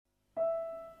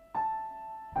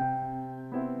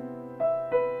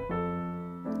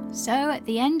So, at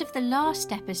the end of the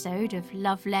last episode of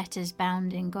Love Letters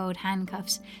Bound in Gold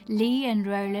Handcuffs, Lee and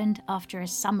Roland, after a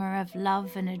summer of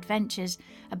love and adventures,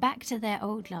 are back to their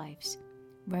old lives.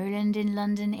 Roland in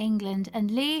London, England,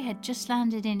 and Lee had just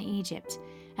landed in Egypt,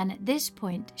 and at this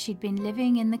point she'd been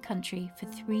living in the country for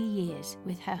 3 years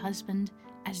with her husband,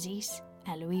 Aziz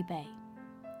Eloui Bey.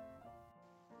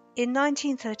 In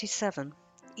 1937,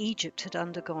 Egypt had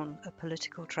undergone a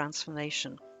political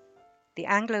transformation. The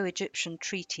Anglo-Egyptian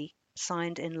Treaty,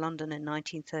 signed in London in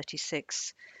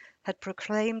 1936, had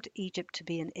proclaimed Egypt to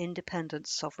be an independent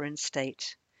sovereign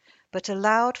state, but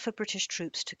allowed for British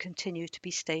troops to continue to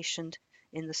be stationed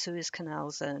in the Suez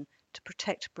Canal zone to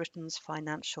protect Britain's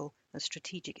financial and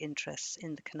strategic interests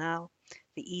in the canal,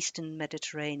 the eastern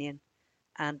Mediterranean,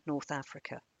 and North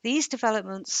Africa. These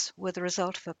developments were the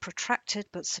result of a protracted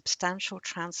but substantial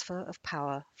transfer of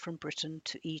power from Britain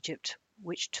to Egypt,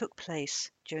 which took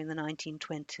place during the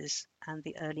 1920s and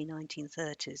the early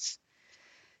 1930s.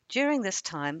 During this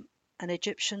time, an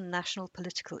Egyptian national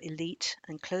political elite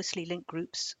and closely linked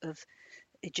groups of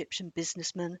Egyptian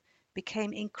businessmen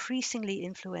became increasingly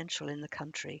influential in the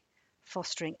country,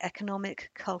 fostering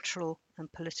economic, cultural,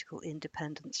 and political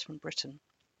independence from Britain.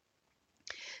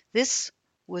 This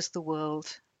was the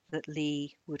world that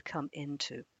Lee would come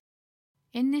into.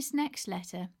 In this next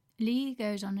letter, Lee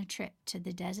goes on a trip to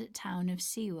the desert town of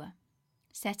Siwa.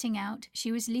 Setting out,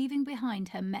 she was leaving behind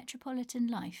her metropolitan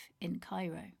life in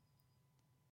Cairo.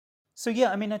 So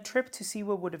a trip to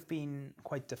Siwa would have been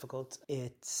quite difficult.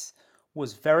 It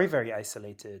was very, very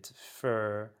isolated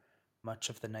for much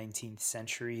of the 19th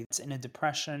century. It's in a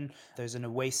depression. There's an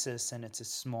oasis, and it's a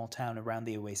small town around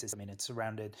the oasis. It's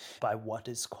surrounded by what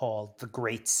is called the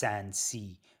Great Sand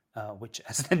Sea, which,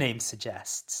 as the name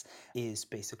suggests, is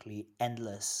basically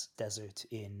endless desert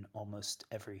in almost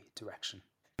every direction.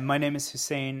 My name is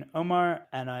Hussein Omar,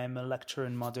 and I am a lecturer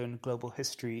in modern global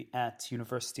history at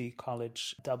University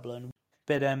College Dublin.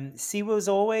 But Siwa was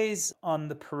always on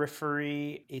the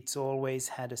periphery. It's always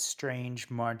had a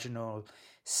strange marginal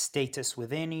status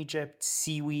within Egypt.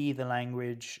 Siwi, the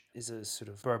language, is a sort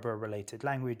of Berber-related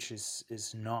language,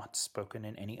 is not spoken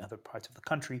in any other part of the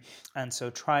country. And so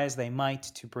try as they might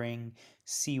to bring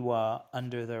Siwa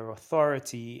under their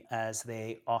authority, as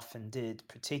they often did,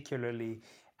 particularly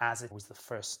as it was the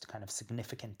first kind of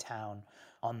significant town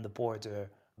on the border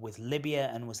with Libya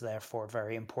and was therefore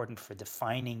very important for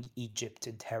defining Egypt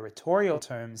in territorial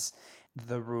terms,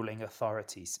 the ruling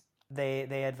authorities. They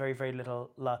had very, very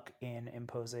little luck in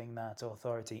imposing that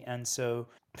authority. And so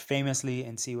famously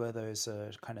in Siwa, there's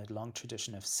a kind of long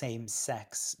tradition of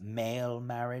same-sex male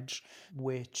marriage,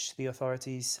 which the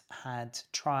authorities had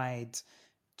tried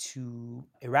to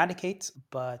eradicate,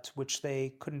 but which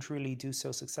they couldn't really do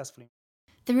so successfully.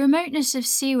 The remoteness of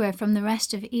Siwa from the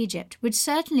rest of Egypt would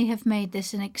certainly have made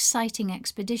this an exciting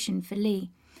expedition for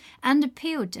Lee, and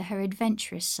appealed to her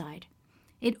adventurous side.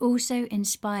 It also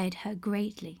inspired her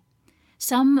greatly.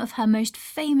 Some of her most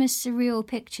famous surreal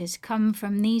pictures come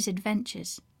from these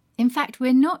adventures. In fact,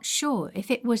 we're not sure if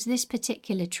it was this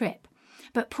particular trip,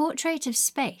 but Portrait of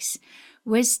Space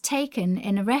was taken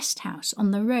in a rest house on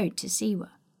the road to Siwa.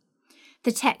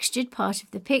 The textured part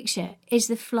of the picture is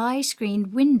the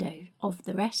fly-screened window of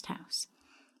the rest house.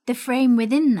 The frame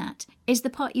within that is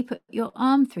the part you put your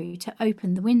arm through to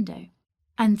open the window.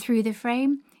 And through the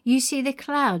frame, you see the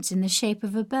clouds in the shape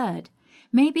of a bird,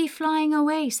 maybe flying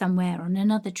away somewhere on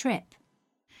another trip.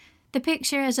 The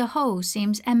picture as a whole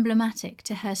seems emblematic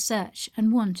to her search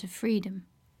and want of freedom.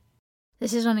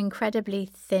 This is on incredibly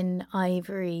thin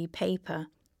ivory paper,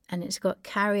 and it's got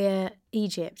Carrier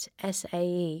Egypt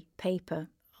SAE paper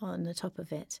on the top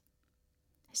of it.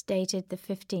 It's dated the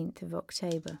 15th of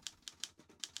October.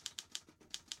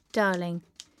 Darling,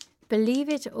 believe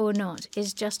it or not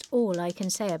is just all I can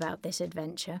say about this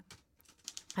adventure.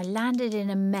 I landed in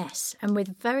a mess and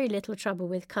with very little trouble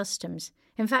with customs.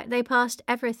 In fact, they passed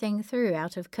everything through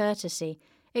out of courtesy,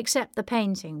 except the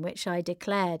painting, which I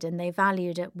declared, and they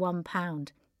valued at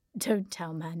 £1. Don't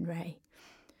tell Man Ray.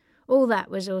 All that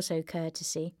was also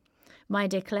courtesy, my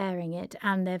declaring it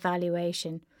and their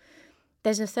valuation.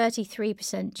 There's a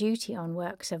 33% duty on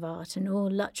works of art and all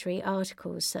luxury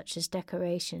articles such as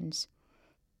decorations.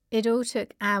 It all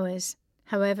took hours,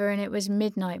 however, and it was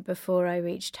midnight before I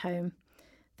reached home.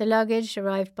 The luggage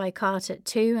arrived by cart at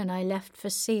 2 and I left for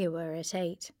Siwa at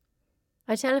 8.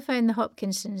 I telephoned the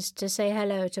Hopkinsons to say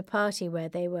hello at a party where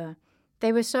they were.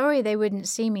 They were sorry they wouldn't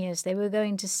see me as they were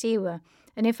going to Siwa,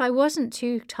 and if I wasn't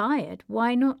too tired,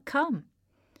 why not come?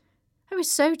 I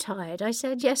was so tired I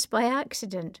said yes by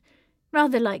accident,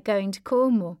 rather like going to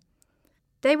Cornwall.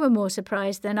 They were more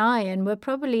surprised than I and were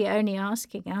probably only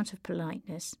asking out of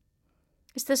politeness.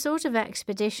 It's the sort of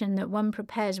expedition that one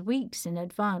prepares weeks in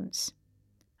advance.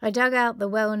 I dug out the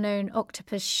well-known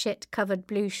octopus shit-covered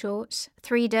blue shorts,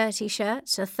 3 dirty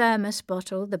shirts, a thermos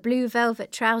bottle, the blue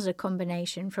velvet trouser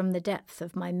combination from the depth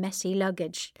of my messy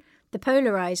luggage, the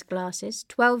polarised glasses,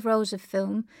 12 rolls of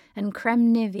film, and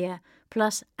creme Nivea,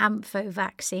 plus Ampho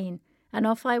vaccine, and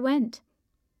off I went.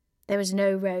 There was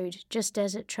no road, just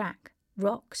desert track,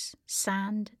 rocks,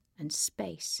 sand, and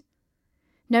space.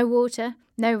 No water,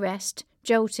 no rest,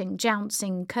 jolting,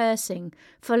 jouncing, cursing,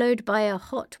 followed by a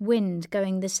hot wind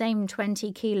going the same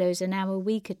 20 kilos an hour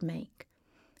we could make.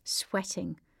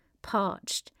 Sweating,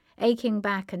 parched, aching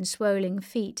back and swollen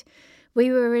feet, we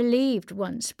were relieved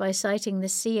once by sighting the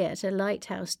sea at a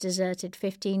lighthouse deserted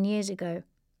 15 years ago,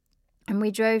 and we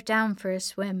drove down for a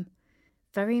swim.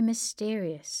 Very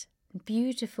mysterious,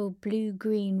 beautiful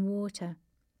blue-green water.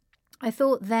 I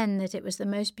thought then that it was the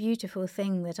most beautiful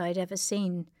thing that I'd ever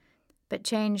seen, but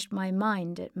changed my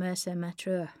mind at Mersa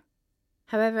Matruh.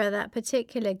 However, at that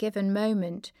particular given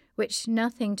moment, which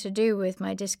nothing to do with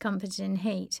my discomfort and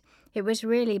heat, it was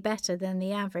really better than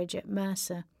the average at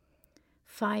Mersa.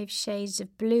 5 shades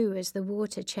of blue as the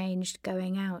water changed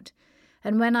going out,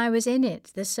 and when I was in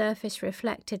it, the surface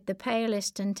reflected the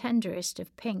palest and tenderest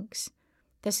of pinks.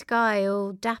 The sky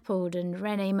all dappled and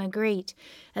René Magritte,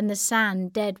 and the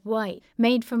sand dead white,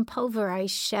 made from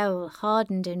pulverized shell,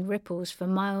 hardened in ripples for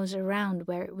miles around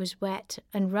where it was wet,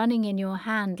 and running in your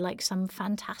hand like some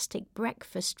fantastic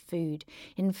breakfast food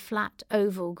in flat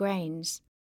oval grains.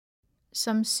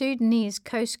 Some Sudanese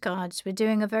coastguards were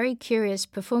doing a very curious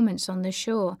performance on the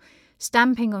shore,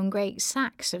 stamping on great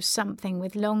sacks of something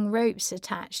with long ropes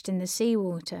attached in the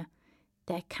seawater,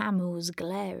 their camels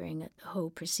glaring at the whole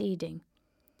proceeding.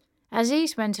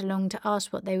 Aziz went along to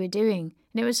ask what they were doing,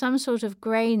 and it was some sort of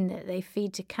grain that they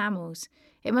feed to camels.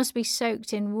 It must be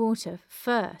soaked in water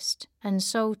first and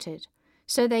salted,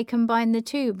 so they combine the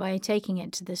two by taking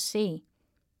it to the sea.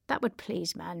 That would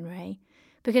please Man Ray,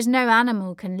 because no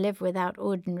animal can live without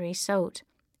ordinary salt,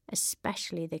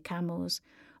 especially the camels,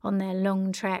 on their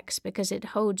long treks because it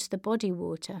holds the body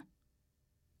water.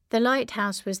 The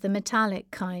lighthouse was the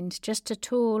metallic kind, just a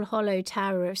tall, hollow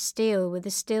tower of steel with a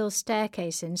steel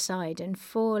staircase inside and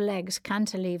 4 legs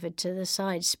cantilevered to the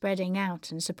side, spreading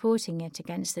out and supporting it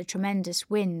against the tremendous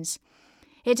winds.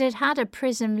 It had had a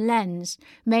prism lens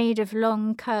made of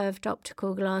long, curved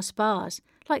optical glass bars,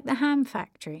 like the ham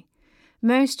factory,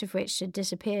 most of which had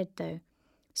disappeared, though.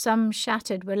 Some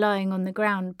shattered were lying on the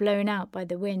ground, blown out by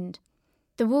the wind.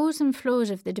 The walls and floors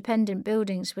of the dependent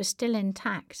buildings were still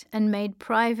intact and made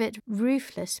private,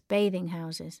 roofless bathing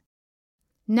houses.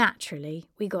 Naturally,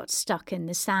 we got stuck in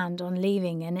the sand on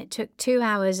leaving, and it took 2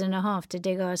 hours and a half to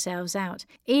dig ourselves out.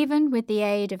 Even with the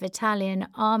aid of Italian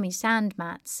army sand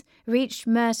mats, reached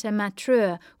Mersa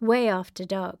Matruh way after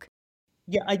dark.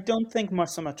 Yeah, I don't think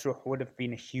Marsa Matruh would have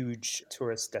been a huge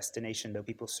tourist destination, though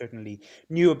people certainly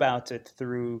knew about it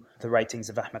through the writings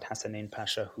of Ahmed Hassanein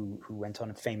Pasha, who went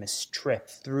on a famous trip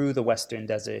through the Western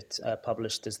Desert,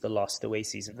 published as The Lost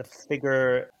Oasis. The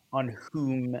figure on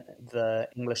whom the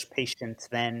English patient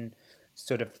then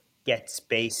sort of gets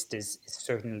based is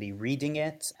certainly reading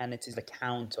it, and it is an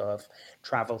account of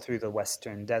travel through the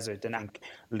Western Desert. And I think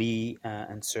Lee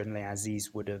and certainly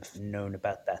Aziz would have known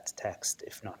about that text,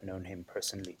 if not known him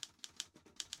personally.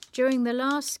 During the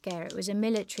last scare, it was a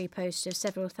military post of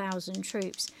several thousand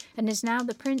troops, and is now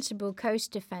the principal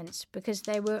coast defence because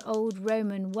they were old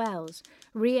Roman wells,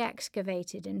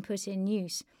 re-excavated and put in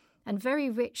use, and very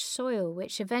rich soil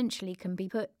which eventually can be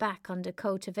put back under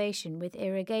cultivation with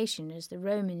irrigation as the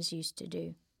Romans used to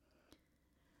do.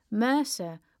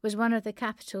 Mersa was one of the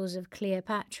capitals of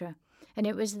Cleopatra, and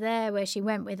it was there where she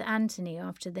went with Antony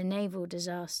after the naval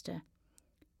disaster.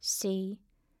 Sea,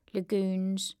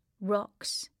 lagoons,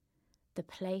 rocks, the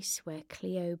place where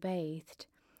Cleo bathed.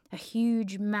 A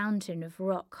huge mountain of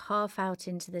rock half out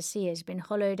into the sea has been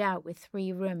hollowed out with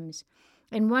 3 rooms,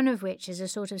 in one of which is a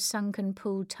sort of sunken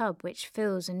pool tub which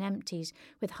fills and empties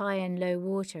with high and low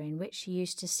water, in which she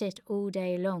used to sit all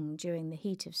day long during the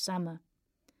heat of summer.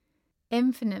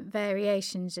 Infinite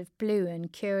variations of blue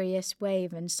and curious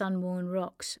wave and sun-worn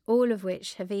rocks, all of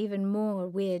which have even more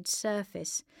weird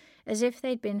surface, as if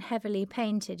they'd been heavily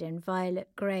painted in violet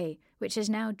grey, which is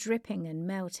now dripping and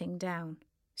melting down.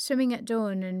 Swimming at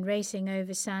dawn and racing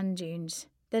over sand dunes.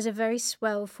 There's a very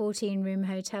swell 14-room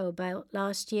hotel built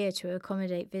last year to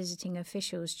accommodate visiting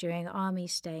officials during army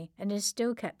stay, and is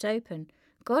still kept open,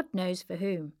 God knows for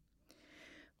whom.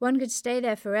 One could stay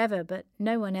there forever, but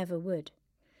no one ever would.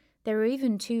 There are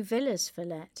even 2 villas for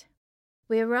let.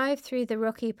 We arrived through the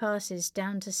rocky passes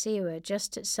down to Siwa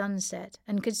just at sunset,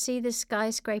 and could see the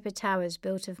skyscraper towers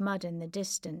built of mud in the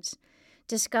distance.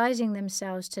 disguising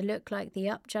themselves to look like the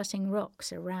upjutting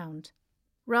rocks around.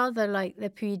 Rather like the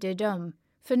Puy de Dôme,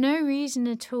 for no reason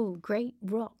at all, great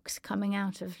rocks coming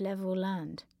out of level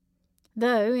land.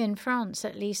 Though, in France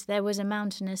at least, there was a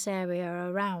mountainous area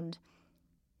around.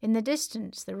 In the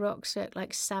distance, the rocks looked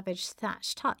like savage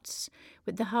thatched huts,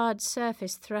 with the hard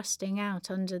surface thrusting out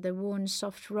under the worn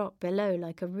soft rock below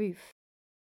like a roof.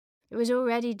 It was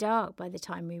already dark by the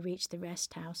time we reached the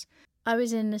rest house. I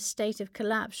was in a state of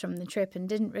collapse from the trip and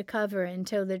didn't recover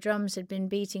until the drums had been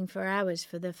beating for hours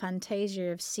for the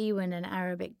fantasia of Siwan and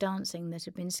Arabic dancing that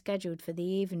had been scheduled for the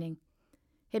evening.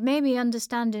 It made me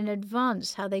understand in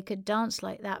advance how they could dance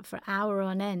like that for hour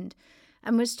on end,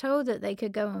 and was told that they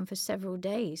could go on for several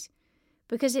days,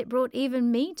 because it brought even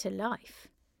me to life.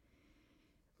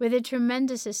 With a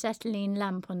tremendous acetylene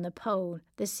lamp on the pole,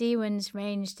 the Siwans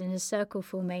ranged in a circle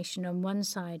formation on one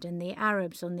side and the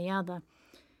Arabs on the other.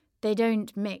 They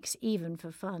don't mix even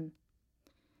for fun.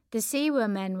 The Siwa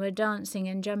men were dancing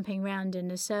and jumping round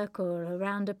in a circle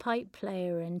around a pipe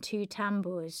player and two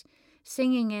tambours,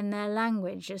 singing in their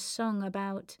language a song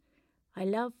about, "I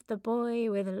love the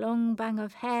boy with a long bang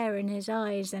of hair in his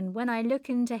eyes, and when I look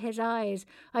into his eyes,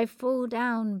 I fall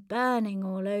down burning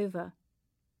all over."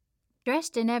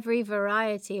 Dressed in every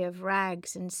variety of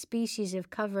rags and species of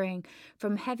covering,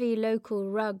 from heavy local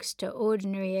rugs to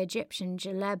ordinary Egyptian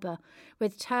jaleba,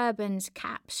 with turbans,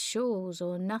 caps, shawls,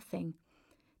 or nothing.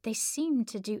 They seemed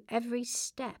to do every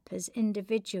step as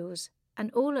individuals,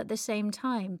 and all at the same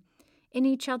time, in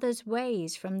each other's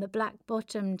ways, from the black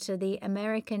bottom to the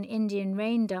American Indian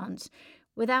rain dance,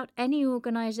 without any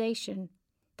organisation,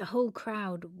 the whole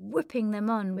crowd whipping them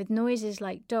on with noises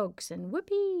like dogs and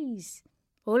whoopies.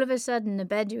 All of a sudden the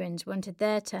Bedouins wanted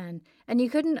their turn, and you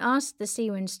couldn't ask the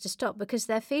Siwans to stop because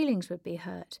their feelings would be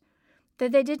hurt, though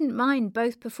they didn't mind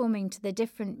both performing to the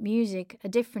different music, a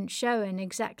different show in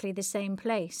exactly the same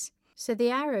place. So the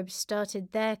Arabs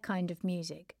started their kind of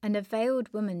music, and a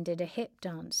veiled woman did a hip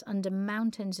dance under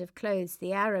mountains of clothes,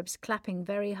 the Arabs clapping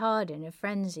very hard in a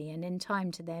frenzy and in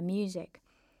time to their music.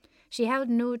 She held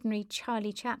an ordinary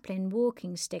Charlie Chaplin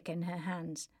walking stick in her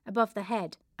hands, above the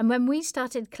head, and when we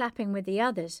started clapping with the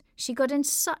others, she got in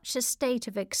such a state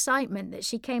of excitement that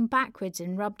she came backwards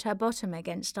and rubbed her bottom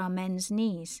against our men's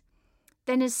knees.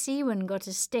 Then a Siwan got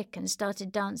a stick and started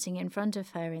dancing in front of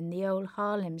her in the old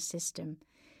Harlem system,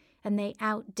 and they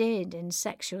outdid in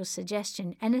sexual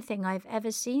suggestion anything I've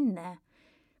ever seen there,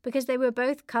 because they were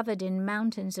both covered in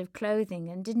mountains of clothing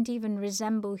and didn't even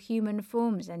resemble human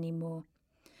forms anymore.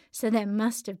 So there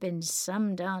must have been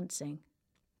some dancing.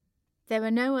 There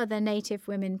were no other native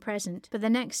women present, but the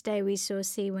next day we saw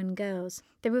Siwan girls.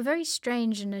 They were very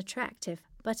strange and attractive,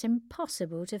 but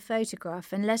impossible to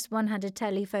photograph unless one had a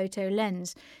telephoto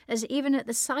lens, as even at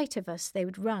the sight of us they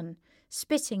would run,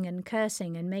 spitting and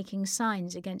cursing and making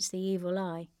signs against the evil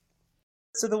eye.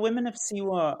 So the women of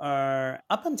Siwa are,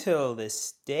 up until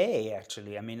this day,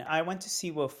 actually. I mean, I went to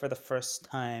Siwa for the first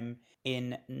time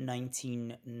in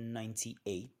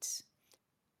 1998,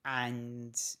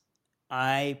 and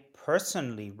I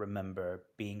personally remember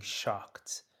being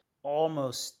shocked.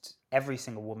 Almost every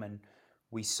single woman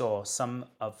we saw, some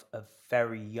of a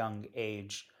very young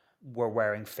age, were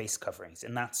wearing face coverings,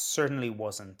 and that certainly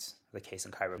wasn't the case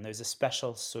in Cairo. And there's a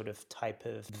special sort of type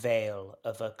of veil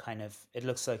of a kind of, it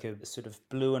looks like a sort of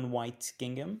blue and white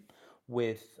gingham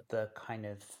with the kind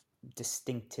of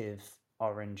distinctive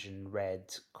orange and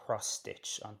red cross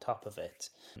stitch on top of it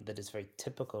that is very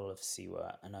typical of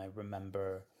Siwa. And I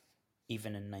remember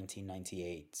even in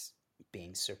 1998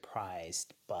 being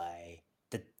surprised by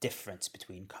the difference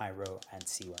between Cairo and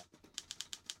Siwa.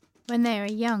 When they are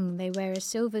young, they wear a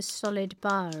silver solid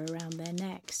bar around their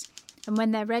necks, and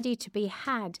when they're ready to be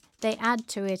had, they add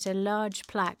to it a large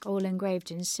plaque all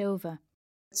engraved in silver.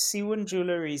 Siwan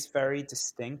jewellery is very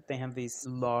distinct. They have these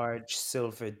large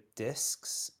silver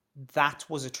discs. That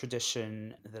was a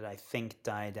tradition that I think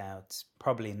died out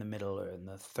probably in the middle or in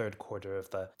the third quarter of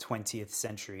the 20th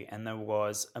century. And there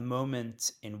was a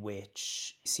moment in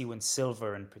which Siwan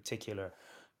silver in particular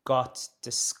got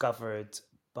discovered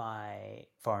by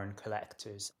foreign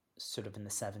collectors sort of in the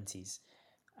 70s.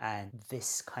 And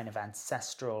this kind of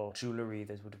ancestral jewellery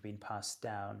that would have been passed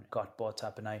down got bought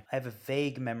up. And I have a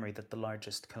vague memory that the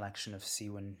largest collection of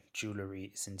Siwan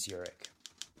jewellery is in Zurich.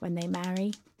 When they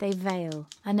marry, they veil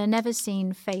and are never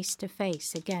seen face to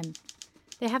face again.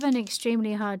 They have an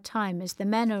extremely hard time as the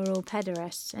men are all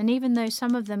pederasts, and even though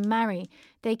some of them marry,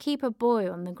 they keep a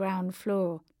boy on the ground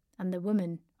floor and the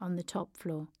woman on the top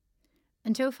floor.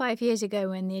 Until 5 years ago,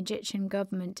 when the Egyptian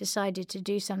government decided to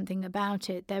do something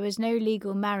about it, there was no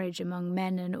legal marriage among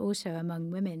men and also among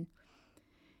women.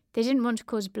 They didn't want to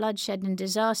cause bloodshed and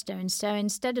disaster, and so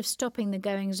instead of stopping the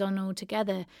goings-on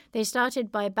altogether, they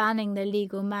started by banning the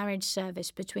legal marriage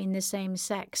service between the same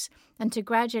sex and to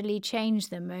gradually change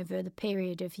them over the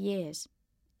period of years,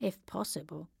 if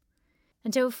possible.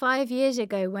 Until 5 years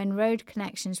ago, when road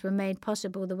connections were made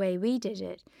possible the way we did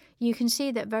it, you can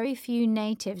see that very few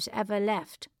natives ever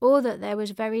left, or that there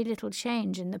was very little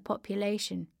change in the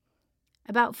population.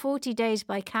 About 40 days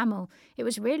by camel, it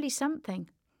was really something.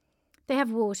 They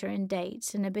have water and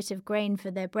dates and a bit of grain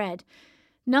for their bread,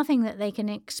 nothing that they can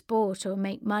export or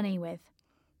make money with.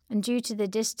 And due to the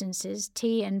distances,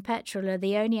 tea and petrol are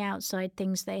the only outside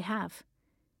things they have.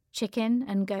 Chicken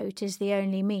and goat is the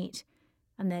only meat,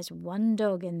 and there's one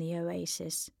dog in the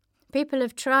Oasis. People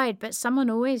have tried, but someone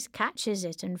always catches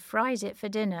it and fries it for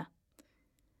dinner.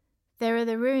 There are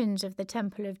the ruins of the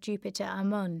temple of Jupiter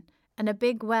Ammon, and a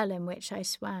big well in which I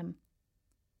swam.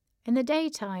 In the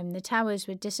daytime, the towers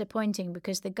were disappointing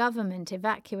because the government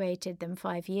evacuated them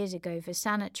 5 years ago for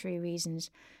sanitary reasons,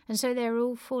 and so they are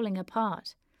all falling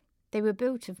apart. They were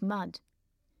built of mud.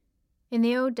 In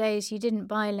the old days, you didn't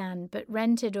buy land, but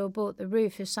rented or bought the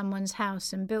roof of someone's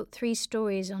house and built 3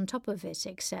 stories on top of it,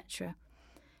 etc.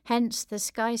 Hence the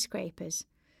skyscrapers.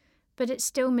 But it's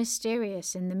still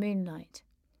mysterious in the moonlight.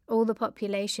 All the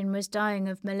population was dying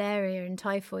of malaria and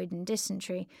typhoid and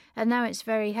dysentery, and now it's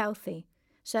very healthy.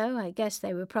 So I guess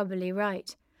they were probably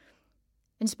right.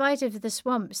 In spite of the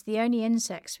swamps, the only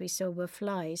insects we saw were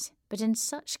flies, but in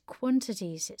such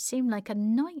quantities it seemed like a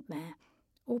nightmare,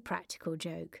 or practical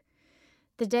joke.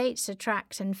 The dates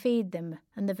attract and feed them,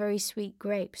 and the very sweet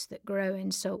grapes that grow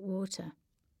in salt water.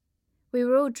 We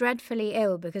were all dreadfully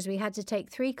ill because we had to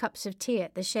take 3 cups of tea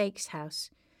at the sheikh's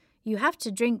house. You have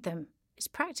to drink them. It's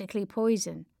practically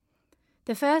poison.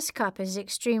 The first cup is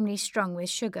extremely strong with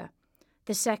sugar,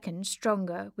 the second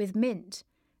stronger with mint,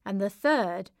 and the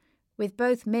third with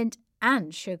both mint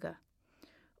and sugar.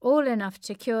 All enough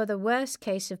to cure the worst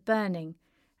case of burning,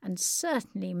 and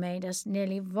certainly made us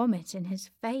nearly vomit in his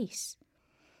face.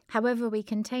 However, we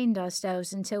contained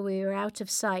ourselves until we were out of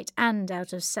sight and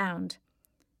out of sound.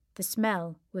 The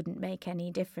smell wouldn't make any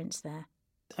difference there.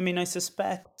 I mean, I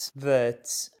suspect that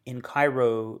in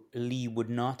Cairo, Lee would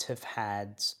not have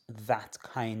had that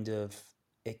kind of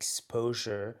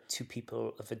exposure to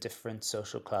people of a different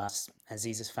social class.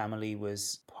 Aziz's family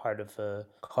was part of a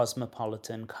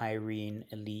cosmopolitan Cairene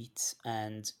elite,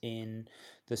 and in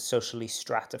the socially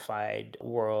stratified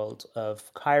world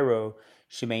of Cairo,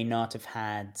 she may not have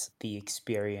had the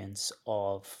experience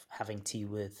of having tea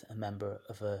with a member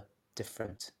of a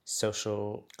different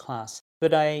social class.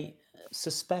 But I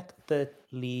suspect that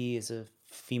Lee is a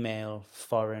female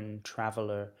foreign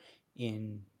traveler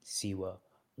in Siwa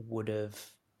would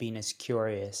have been as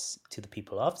curious to the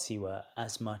people of Siwa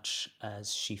as much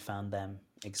as she found them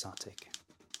exotic.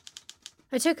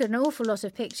 I took an awful lot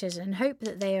of pictures and hope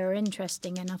that they are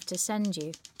interesting enough to send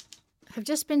you. I've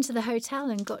just been to the hotel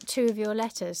and got 2 of your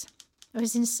letters. I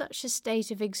was in such a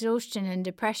state of exhaustion and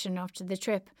depression after the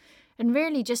trip, and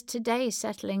really just today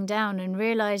settling down and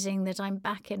realising that I'm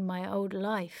back in my old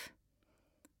life.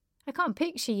 I can't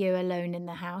picture you alone in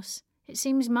the house. It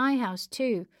seems my house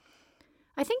too.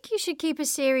 I think you should keep a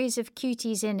series of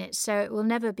cuties in it so it will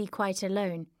never be quite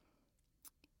alone.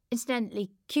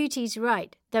 Incidentally, cutie's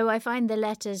right, though I find the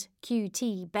letters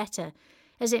QT better,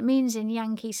 as it means in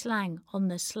Yankee slang, on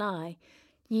the sly.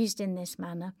 Used in this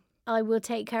manner, I will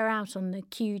take her out on the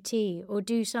QT or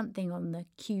do something on the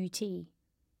QT.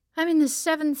 I'm in the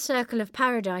 7th circle of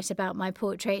paradise about my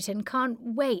portrait and can't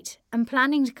wait. I'm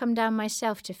planning to come down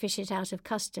myself to fish it out of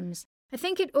customs. I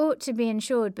think it ought to be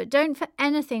insured, but don't for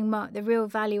anything mark the real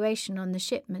valuation on the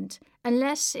shipment,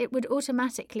 unless it would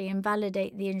automatically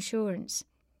invalidate the insurance.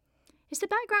 Is the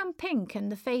background pink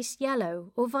and the face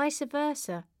yellow, or vice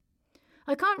versa?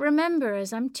 I can't remember,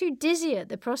 as I'm too dizzy at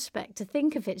the prospect to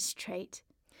think of it straight.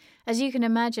 As you can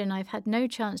imagine, I've had no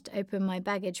chance to open my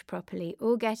baggage properly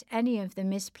or get any of the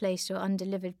misplaced or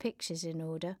undelivered pictures in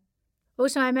order.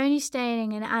 Also, I'm only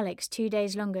staying in Alex 2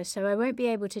 days longer, so I won't be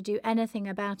able to do anything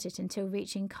about it until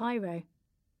reaching Cairo.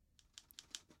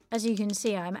 As you can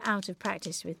see, I'm out of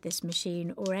practice with this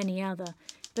machine or any other,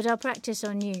 but I'll practice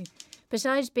on you.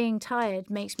 Besides, being tired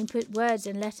makes me put words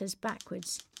and letters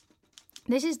backwards.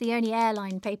 This is the only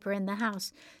airline paper in the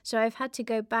house, so I've had to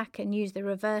go back and use the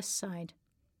reverse side.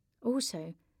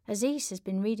 Also, Aziz has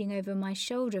been reading over my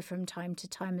shoulder from time to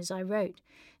time as I wrote,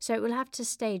 so it will have to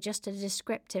stay just a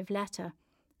descriptive letter.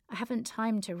 I haven't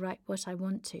time to write what I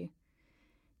want to.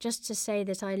 Just to say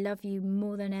that I love you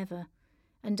more than ever,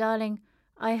 and darling,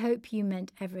 I hope you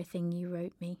meant everything you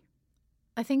wrote me.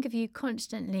 I think of you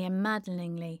constantly and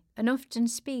maddeningly, and often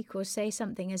speak or say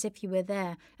something as if you were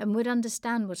there and would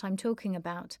understand what I'm talking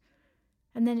about.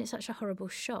 And then it's such a horrible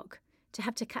shock to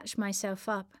have to catch myself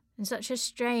up, and such a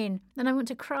strain, and I want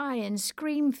to cry and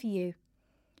scream for you.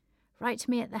 Write to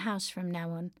me at the house from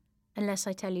now on, unless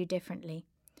I tell you differently.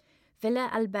 Villa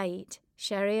Al-Bait,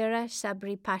 Sharira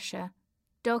Sabri Pasha,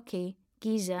 Doki,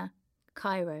 Giza,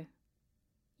 Cairo.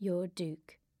 Your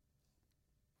Duke.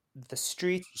 The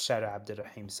street, Shara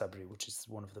Abdurrahim Sabri, which is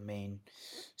one of the main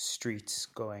streets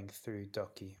going through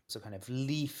Doki. It's a kind of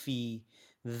leafy,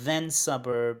 then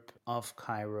suburb of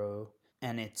Cairo,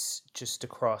 and it's just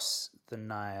across the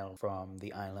Nile from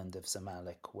the island of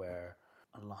Zamalek, where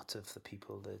a lot of the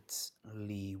people that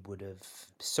Lee would have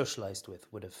socialized with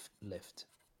would have lived.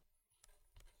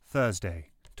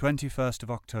 Thursday, 21st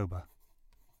of October.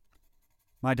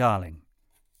 My darling,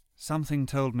 something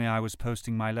told me I was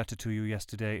posting my letter to you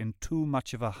yesterday in too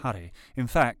much of a hurry. In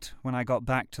fact, when I got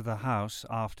back to the house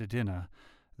after dinner,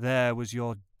 there was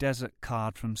your desert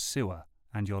card from Siwa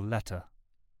and your letter.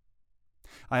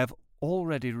 I have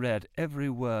already read every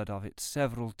word of it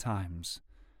several times.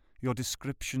 Your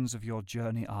descriptions of your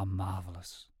journey are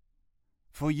marvellous.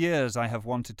 For years I have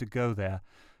wanted to go there,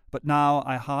 but now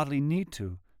I hardly need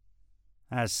to.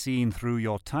 As seen through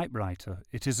your typewriter,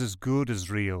 it is as good as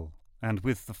real, and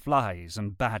with the flies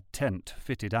and bad tent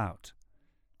fitted out.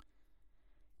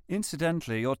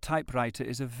 Incidentally, your typewriter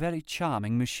is a very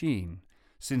charming machine,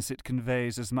 since it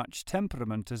conveys as much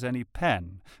temperament as any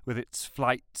pen, with its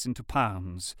flights into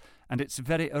pounds, and its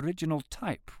very original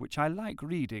type, which I like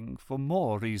reading for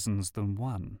more reasons than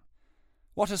one.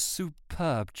 What a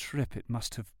superb trip it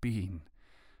must have been!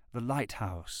 The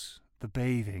lighthouse, the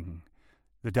bathing,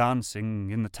 the dancing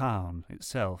in the town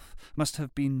itself must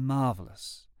have been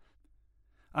marvellous.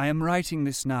 I am writing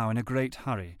this now in a great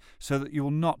hurry, so that you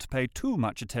will not pay too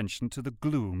much attention to the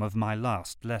gloom of my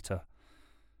last letter.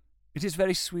 It is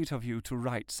very sweet of you to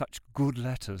write such good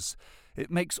letters.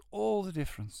 It makes all the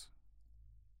difference.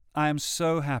 I am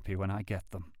so happy when I get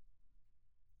them.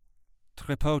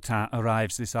 Tripotin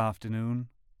arrives this afternoon,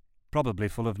 probably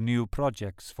full of new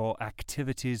projects for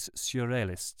activities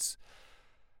surrealists.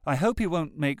 I hope he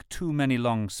won't make too many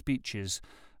long speeches.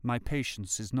 My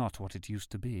patience is not what it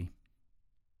used to be.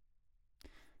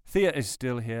 Thea is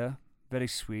still here, very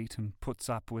sweet, and puts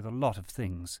up with a lot of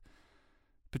things,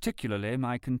 particularly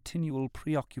my continual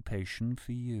preoccupation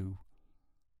for you.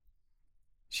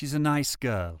 She's a nice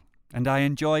girl, and I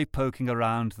enjoy poking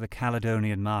around the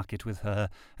Caledonian market with her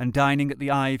and dining at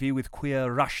the Ivy with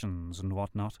queer Russians and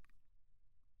what not.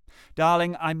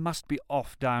 Darling, I must be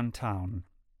off downtown.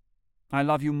 I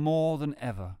love you more than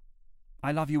ever.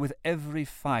 I love you with every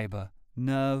fibre,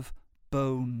 nerve,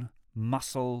 bone,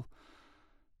 muscle,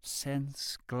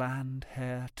 sense, gland,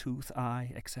 hair, tooth,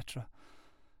 eye, etc.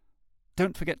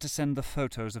 Don't forget to send the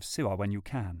photos of Siwa when you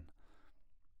can.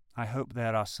 I hope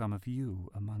there are some of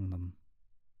you among them.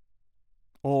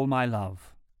 All my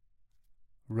love.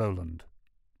 Roland.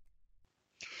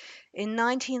 In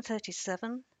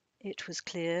 1937, it was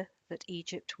clear that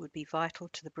Egypt would be vital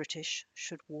to the British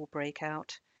should war break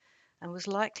out, and was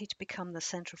likely to become the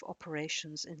centre of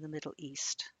operations in the Middle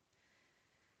East.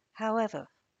 However,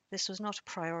 this was not a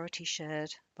priority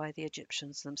shared by the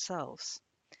Egyptians themselves.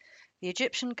 The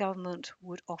Egyptian government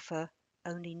would offer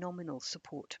only nominal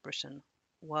support to Britain,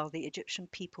 while the Egyptian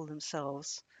people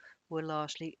themselves were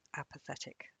largely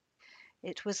apathetic.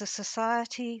 It was a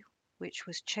society which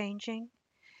was changing.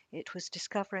 It was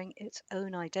discovering its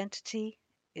own identity,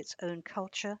 its own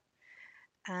culture,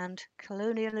 and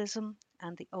colonialism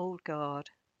and the old guard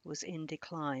was in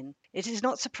decline. It is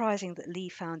not surprising that Lee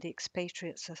found the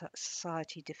expatriate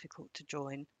society difficult to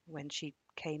join when she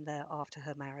came there after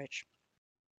her marriage.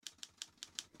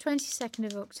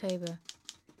 22nd of October.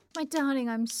 My darling,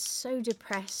 I'm so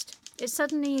depressed. It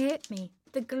suddenly hit me.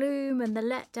 The gloom and the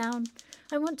letdown.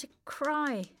 I want to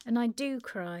cry, and I do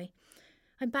cry.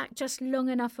 I'm back just long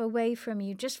enough away from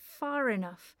you, just far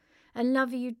enough, and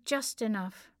love you just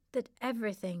enough that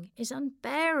everything is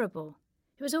unbearable.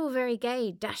 It was all very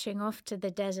gay, dashing off to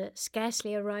the desert,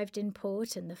 scarcely arrived in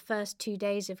port, and the first 2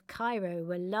 days of Cairo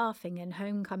were laughing and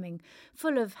homecoming,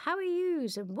 full of how are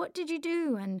yous and what did you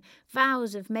do, and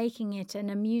vows of making it an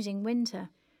amusing winter.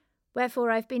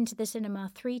 Wherefore I've been to the cinema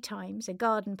 3 times, a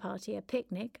garden party, a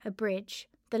picnic, a bridge,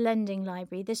 the lending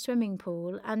library, the swimming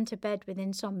pool, and to bed with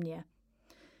insomnia.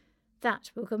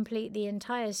 That will complete the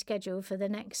entire schedule for the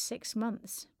next 6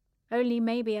 months. Only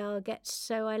maybe I'll get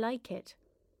So I Like It,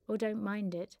 or Don't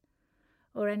Mind It,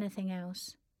 or anything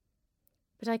else.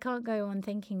 But I can't go on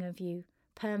thinking of you,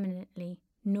 permanently,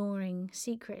 gnawing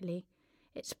secretly.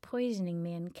 It's poisoning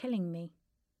me and killing me.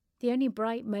 The only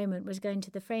bright moment was going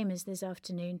to the framers this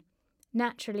afternoon.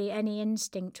 Naturally, any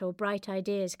instinct or bright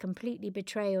ideas completely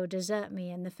betray or desert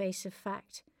me in the face of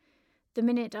fact. The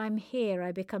minute I'm here,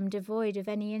 I become devoid of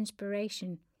any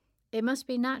inspiration. It must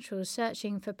be natural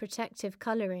searching for protective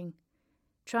colouring,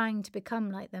 trying to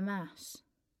become like the mass.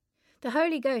 The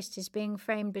Holy Ghost is being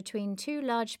framed between two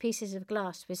large pieces of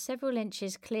glass with several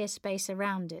inches clear space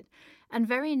around it, and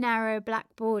very narrow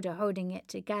black border holding it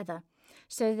together,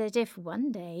 so that if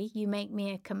one day you make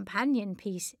me a companion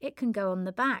piece, it can go on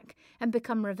the back and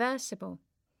become reversible.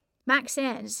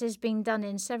 Maxence has been done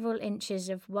in several inches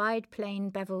of wide plain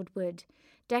bevelled wood,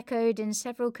 decoed in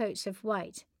several coats of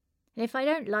white, and if I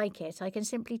don't like it, I can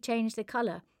simply change the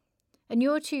colour. And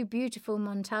your two beautiful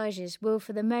montages will,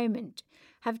 for the moment,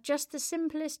 have just the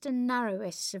simplest and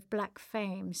narrowest of black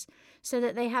frames, so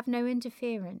that they have no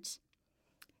interference.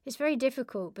 It's very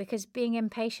difficult because, being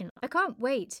impatient, I can't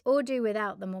wait or do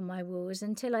without them on my walls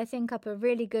until I think up a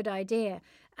really good idea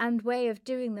and way of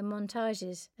doing the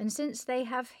montages, and since they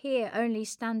have here only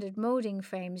standard moulding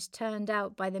frames turned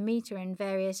out by the metre in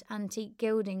various antique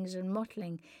gildings and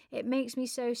mottling, it makes me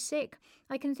so sick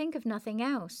I can think of nothing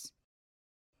else.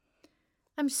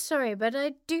 I'm sorry, but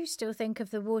I do still think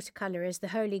of the watercolour as the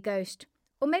Holy Ghost,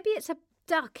 or maybe it's a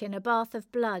duck in a bath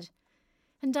of blood.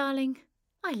 And darling,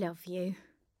 I love you.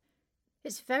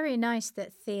 It's very nice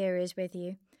that Thea is with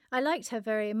you. I liked her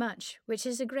very much, which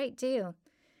is a great deal,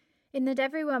 in that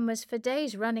everyone was for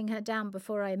days running her down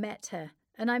before I met her,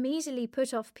 and I'm easily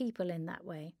put off people in that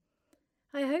way.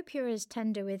 I hope you're as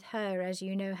tender with her as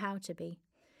you know how to be,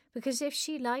 because if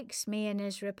she likes me and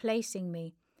is replacing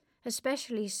me,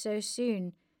 especially so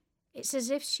soon, it's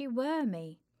as if she were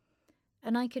me,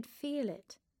 and I could feel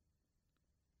it.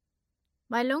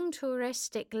 My long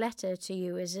touristic letter to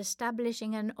you is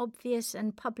establishing an obvious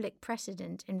and public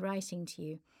precedent in writing to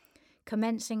you,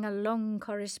 commencing a long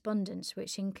correspondence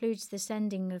which includes the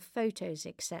sending of photos,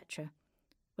 etc.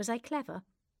 Was I clever?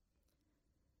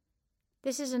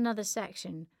 This is another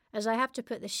section, as I have to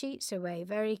put the sheets away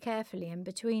very carefully in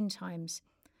between times.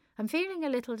 I'm feeling a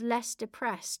little less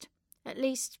depressed, at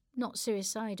least not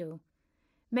suicidal.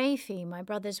 Mayfie, my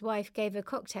brother's wife, gave a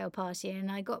cocktail party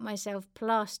and I got myself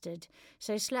plastered,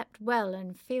 so slept well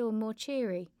and feel more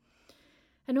cheery.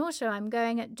 And also I'm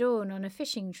going at dawn on a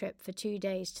fishing trip for 2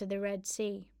 days to the Red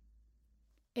Sea.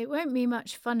 It won't be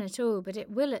much fun at all, but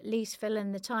it will at least fill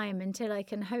in the time until I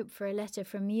can hope for a letter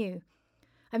from you.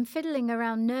 I'm fiddling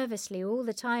around nervously all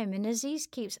the time, and Aziz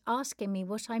keeps asking me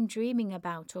what I'm dreaming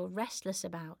about or restless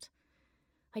about.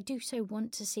 I do so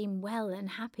want to seem well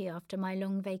and happy after my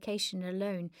long vacation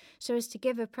alone, so as to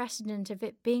give a precedent of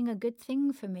it being a good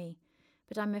thing for me,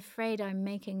 but I'm afraid I'm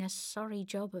making a sorry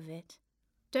job of it.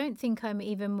 Don't think I'm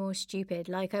even more stupid,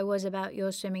 like I was about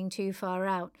your swimming too far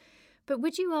out, but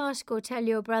would you ask or tell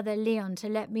your brother Leon to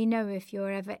let me know if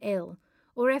you're ever ill,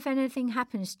 or if anything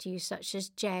happens to you, such as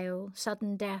jail,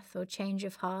 sudden death, or change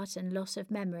of heart and loss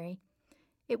of memory?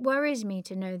 It worries me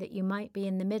to know that you might be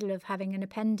in the middle of having an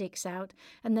appendix out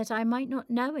and that I might not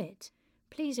know it.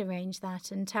 Please arrange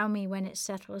that and tell me when it's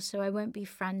settled so I won't be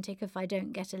frantic if I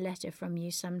don't get a letter from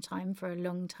you sometime for a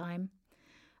long time.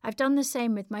 I've done the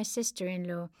same with my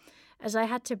sister-in-law, as I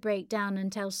had to break down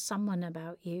and tell someone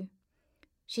about you.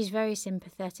 She's very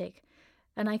sympathetic,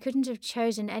 and I couldn't have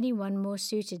chosen anyone more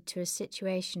suited to a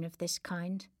situation of this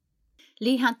kind.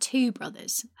 Lee had 2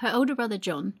 brothers, her older brother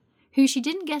John, who she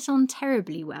didn't get on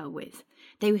terribly well with.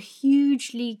 They were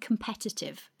hugely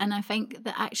competitive, and I think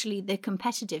that actually the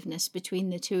competitiveness between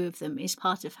the 2 of them is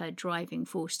part of her driving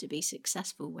force to be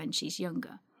successful when she's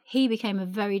younger. He became a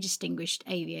very distinguished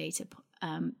aviator.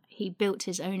 He built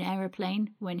his own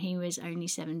aeroplane when he was only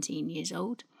 17 years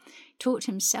old, taught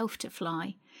himself to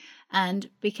fly, and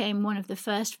became one of the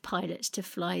first pilots to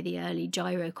fly the early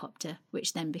gyrocopter,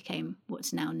 which then became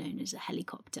what's now known as a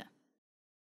helicopter.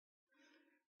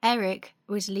 Eric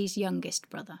was Lee's youngest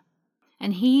brother,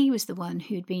 and he was the one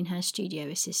who'd been her studio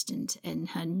assistant in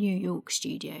her New York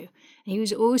studio. He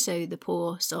was also the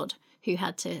poor sod who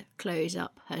had to close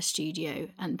up her studio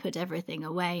and put everything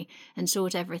away and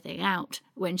sort everything out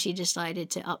when she decided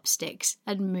to up sticks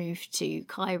and move to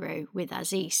Cairo with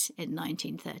Aziz in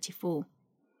 1934.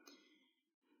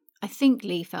 I think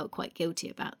Lee felt quite guilty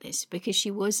about this because she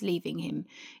was leaving him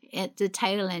at the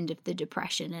tail end of the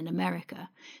Depression in America,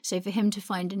 so for him to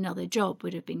find another job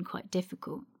would have been quite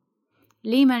difficult.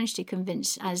 Lee managed to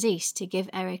convince Aziz to give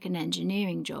Eric an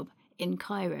engineering job in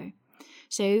Cairo,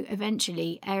 so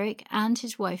eventually Eric and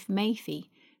his wife Mayfie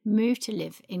moved to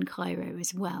live in Cairo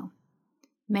as well.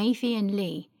 Mayfie and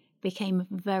Lee became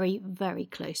very, very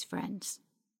close friends.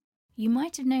 You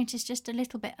might have noticed just a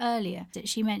little bit earlier that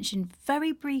she mentioned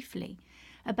very briefly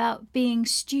about being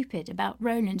stupid about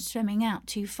Roland swimming out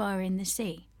too far in the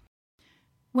sea.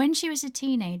 When she was a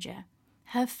teenager,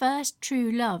 her first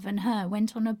true love and her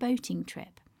went on a boating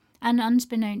trip, and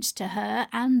unbeknownst to her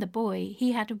and the boy,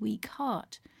 he had a weak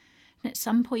heart. And at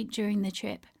some point during the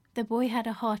trip, the boy had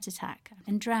a heart attack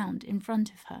and drowned in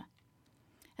front of her.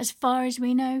 As far as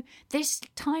we know, this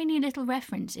tiny little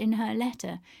reference in her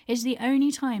letter is the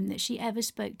only time that she ever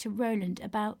spoke to Roland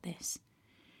about this.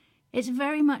 It's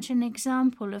very much an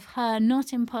example of her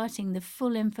not imparting the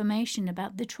full information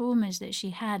about the traumas that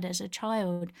she had as a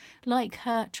child, like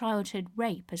her childhood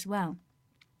rape as well.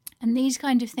 And these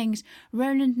kind of things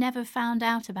Roland never found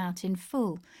out about in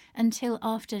full until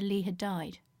after Lee had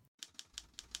died.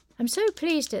 I'm so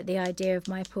pleased at the idea of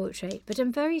my portrait, but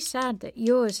I'm very sad that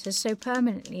yours has so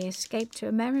permanently escaped to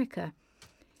America.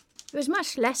 It was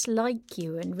much less like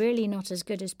you and really not as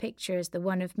good a picture as the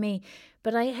one of me,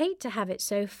 but I hate to have it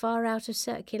so far out of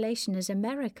circulation as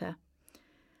America.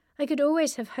 I could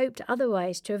always have hoped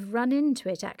otherwise, to have run into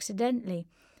it accidentally,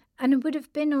 and would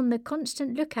have been on the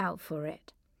constant lookout for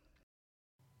it.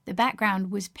 The background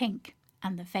was pink,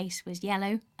 and the face was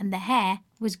yellow, and the hair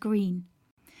was green.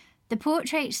 The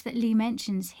portraits that Lee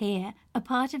mentions here are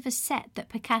part of a set that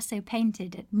Picasso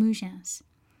painted at Mougins.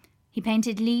 He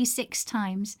painted Lee 6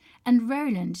 times and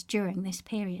Roland during this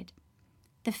period.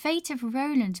 The fate of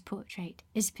Roland's portrait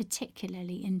is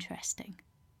particularly interesting.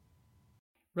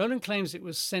 Roland claims it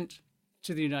was sent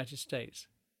to the United States,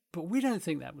 but we don't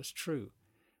think that was true.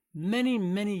 Many,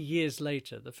 many years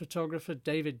later, the photographer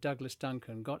David Douglas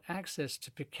Duncan got access to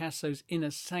Picasso's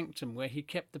inner sanctum, where he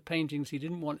kept the paintings he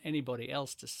didn't want anybody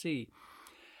else to see.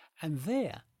 And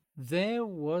there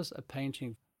was a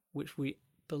painting which we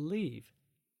believe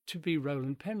to be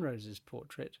Roland Penrose's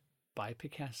portrait by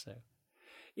Picasso.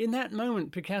 In that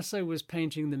moment, Picasso was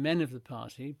painting the men of the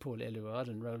party, Paul Éluard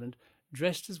and Roland,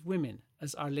 dressed as women,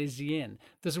 as Arlésiennes.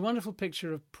 There's a wonderful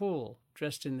picture of Paul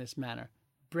dressed in this manner,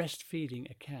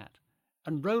 breastfeeding a cat.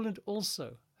 And Roland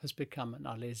also has become an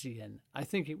Arlésienne. I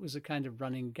think it was a kind of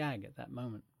running gag at that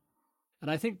moment. And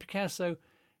I think Picasso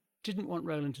didn't want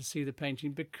Roland to see the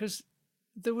painting because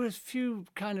there were a few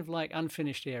kind of like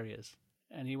unfinished areas,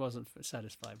 and he wasn't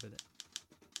satisfied with it.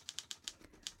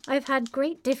 I've had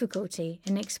great difficulty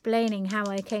in explaining how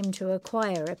I came to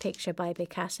acquire a picture by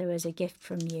Picasso as a gift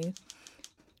from you,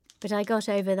 but I got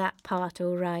over that part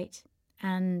all right,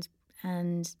 and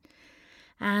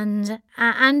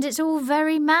it's all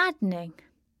very maddening.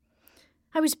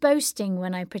 I was boasting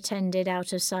when I pretended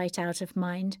out of sight, out of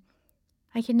mind.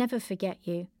 I can never forget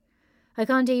you. I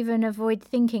can't even avoid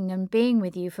thinking and being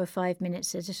with you for 5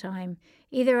 minutes at a time.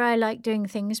 Either I like doing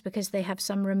things because they have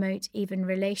some remote even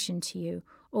relation to you,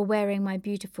 or wearing my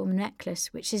beautiful necklace,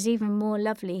 which is even more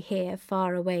lovely here,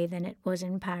 far away, than it was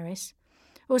in Paris,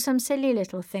 or some silly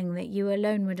little thing that you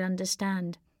alone would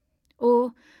understand.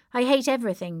 Or I hate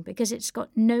everything because it's got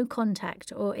no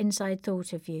contact or inside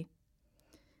thought of you.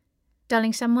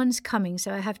 Darling, someone's coming,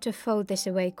 so I have to fold this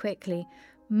away quickly.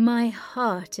 My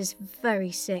heart is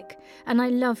very sick, and I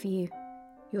love you,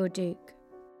 your Duke.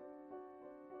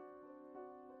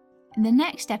 In the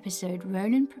next episode,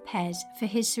 Roland prepares for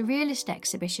his Surrealist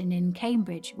exhibition in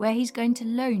Cambridge, where he's going to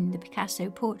loan the Picasso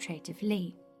portrait of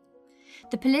Lee.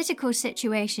 The political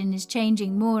situation is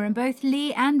changing more, and both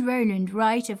Lee and Roland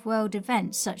write of world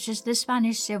events such as the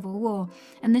Spanish Civil War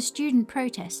and the student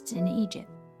protests in Egypt.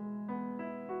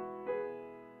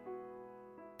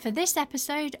 For this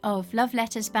episode of Love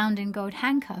Letters Bound in Gold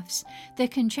Handcuffs, the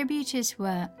contributors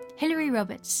were Hilary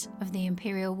Roberts of the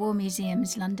Imperial War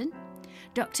Museums, London,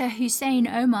 Dr. Hussein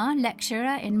Omar,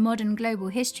 lecturer in modern global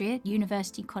history at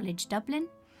University College Dublin,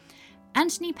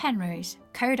 Anthony Penrose,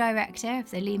 co-director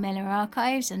of the Lee Miller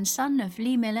Archives and son of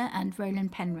Lee Miller and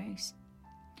Roland Penrose.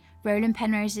 Roland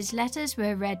Penrose's letters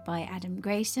were read by Adam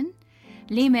Grayson,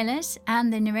 Lee Miller's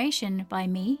and the narration by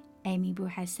me, Amy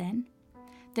Bouhassan.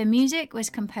 The music was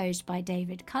composed by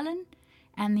David Cullen,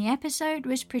 and the episode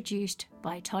was produced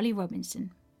by Tolly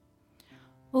Robinson.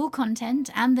 All content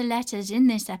and the letters in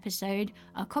this episode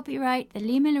are copyright the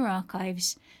Lee Miller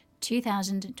Archives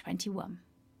 2021.